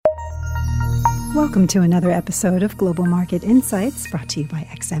Welcome to another episode of Global Market Insights, brought to you by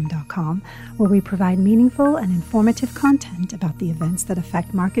XM.com, where we provide meaningful and informative content about the events that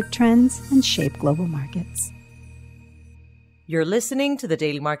affect market trends and shape global markets. You're listening to the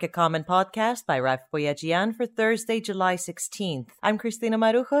Daily Market Comment podcast by Rafi Boyadjian for Thursday, July 16th. I'm Cristina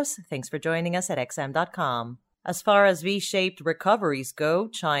Marujos. Thanks for joining us at XM.com. As far as V-shaped recoveries go,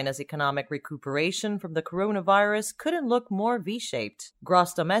 China's economic recuperation from the coronavirus couldn't look more V-shaped.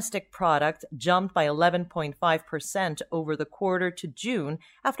 Gross domestic product jumped by 11.5% over the quarter to June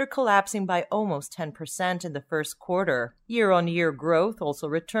after collapsing by almost 10% in the first quarter. Year-on-year growth also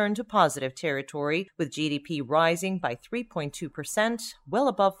returned to positive territory, with GDP rising by 3.2%, well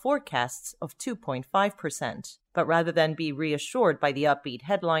above forecasts of 2.5%. But rather than be reassured by the upbeat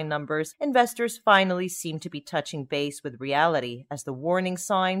headline numbers, investors finally seem to be touching base with reality as the warning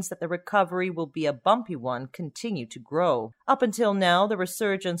signs that the recovery will be a bumpy one continue to grow. Up until now, the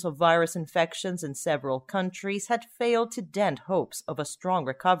resurgence of virus infections in several countries had failed to dent hopes of a strong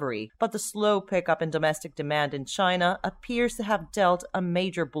recovery, but the slow pickup in domestic demand in China appears to have dealt a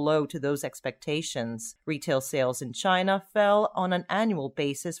major blow to those expectations. Retail sales in China fell on an annual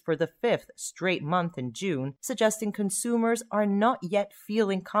basis for the fifth straight month in June, suggesting consumers are not yet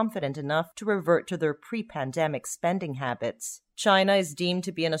feeling confident enough to revert to their pre-pandemic spending habits. China is deemed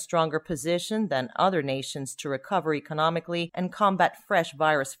to be in a stronger position than other nations to recover economically and combat fresh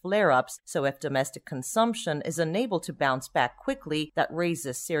virus flare-ups, so if domestic consumption is unable to bounce back quickly, that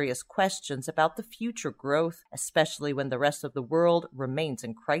raises serious questions about the future growth, especially when the rest of the world remains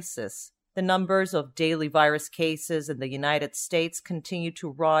in crisis. The numbers of daily virus cases in the United States continue to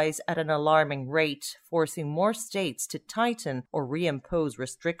rise at an alarming rate, forcing more states to tighten or reimpose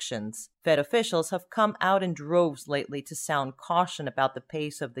restrictions. Fed officials have come out in droves lately to sound caution about the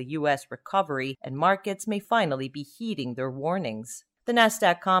pace of the U.S. recovery, and markets may finally be heeding their warnings. The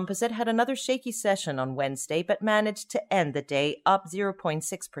Nasdaq Composite had another shaky session on Wednesday, but managed to end the day up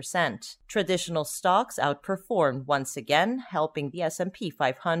 0.6%. Traditional stocks outperformed once again, helping the S&P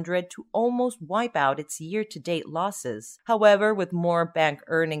 500 to almost wipe out its year-to-date losses. However, with more bank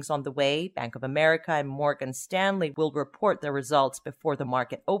earnings on the way, Bank of America and Morgan Stanley will report their results before the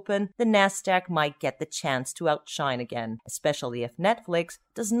market open, the Nasdaq might get the chance to outshine again, especially if Netflix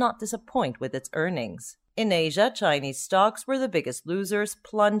does not disappoint with its earnings. In Asia, Chinese stocks were the biggest losers,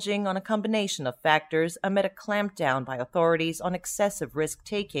 plunging on a combination of factors amid a clampdown by authorities on excessive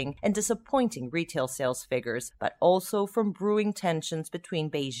risk-taking and disappointing retail sales figures, but also from brewing tensions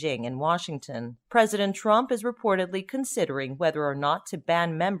between Beijing and Washington. President Trump is reportedly considering whether or not to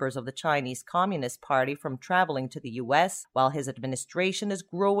ban members of the Chinese Communist Party from traveling to the U.S., while his administration is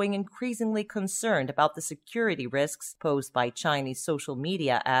growing increasingly concerned about the security risks posed by Chinese social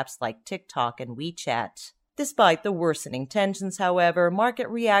media apps like TikTok and WeChat. Despite the worsening tensions, however, market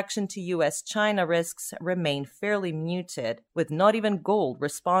reaction to U.S.-China risks remain fairly muted, with not even gold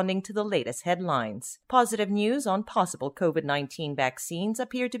responding to the latest headlines. Positive news on possible COVID-19 vaccines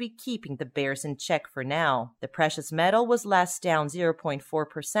appear to be keeping the bears in check for now. The precious metal was last down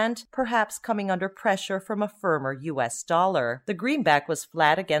 0.4%, perhaps coming under pressure from a firmer U.S. dollar. The greenback was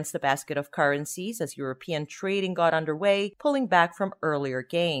flat against the basket of currencies as European trading got underway, pulling back from earlier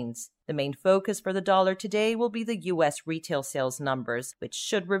gains. The main focus for the dollar today will be the U.S. retail sales numbers, which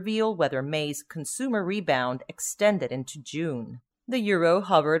should reveal whether May's consumer rebound extended into June. The euro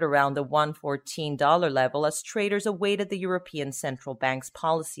hovered around the $1.14 level as traders awaited the European Central Bank's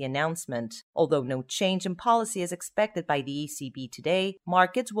policy announcement. Although no change in policy is expected by the ECB today,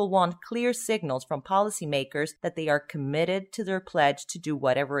 markets will want clear signals from policymakers that they are committed to their pledge to do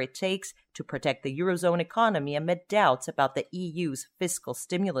whatever it takes to protect the Eurozone economy amid doubts about the EU's fiscal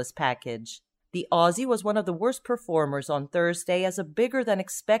stimulus package. The Aussie was one of the worst performers on Thursday as a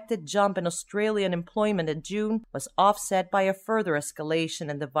bigger-than-expected jump in Australian employment in June was offset by a further escalation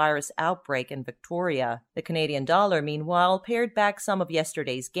in the virus outbreak in Victoria. The Canadian dollar, meanwhile, pared back some of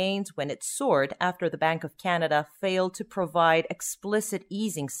yesterday's gains when it soared after the Bank of Canada failed to provide explicit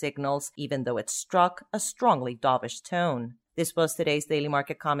easing signals, even though it struck a strongly dovish tone. This was today's Daily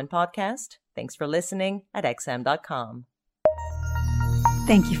Market Comment podcast. Thanks for listening at XM.com.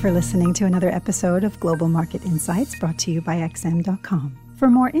 Thank you for listening to another episode of Global Market Insights, brought to you by XM.com. For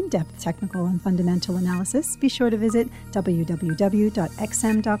more in-depth technical and fundamental analysis, be sure to visit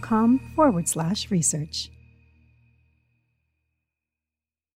www.xm.com/research.